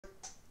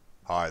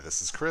Hi,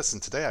 this is Chris,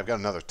 and today I've got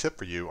another tip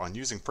for you on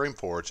using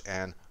FrameForge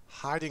and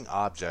hiding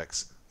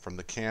objects from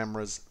the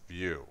camera's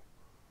view.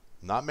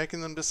 Not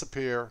making them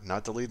disappear,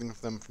 not deleting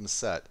them from the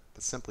set,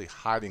 but simply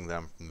hiding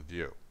them from the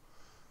view.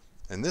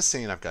 In this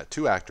scene, I've got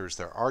two actors.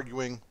 They're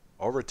arguing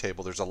over a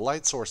table. There's a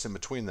light source in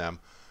between them.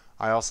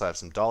 I also have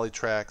some dolly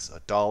tracks, a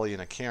dolly,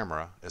 and a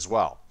camera as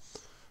well.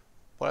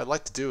 What I'd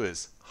like to do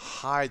is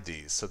hide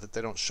these so that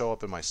they don't show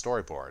up in my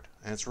storyboard.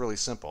 And it's really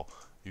simple.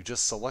 You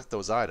just select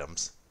those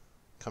items,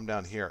 come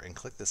down here and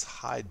click this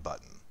hide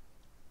button.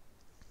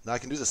 Now I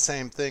can do the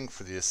same thing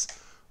for this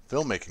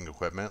filmmaking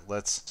equipment.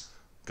 Let's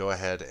go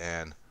ahead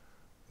and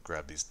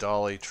grab these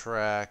dolly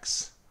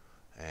tracks,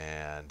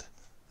 and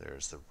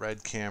there's the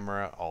red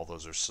camera. All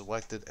those are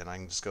selected, and I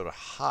can just go to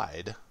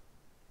hide,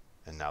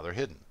 and now they're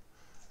hidden.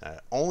 Now,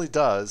 it only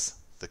does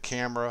the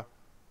camera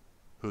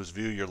whose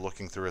view you're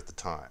looking through at the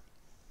time.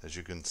 As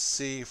you can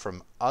see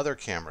from other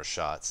camera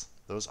shots,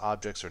 those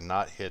objects are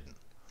not hidden.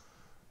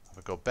 If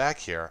I go back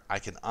here, I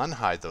can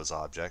unhide those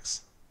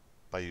objects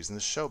by using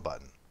the show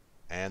button,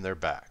 and they're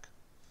back.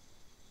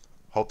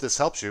 Hope this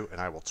helps you,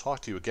 and I will talk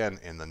to you again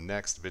in the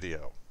next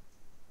video.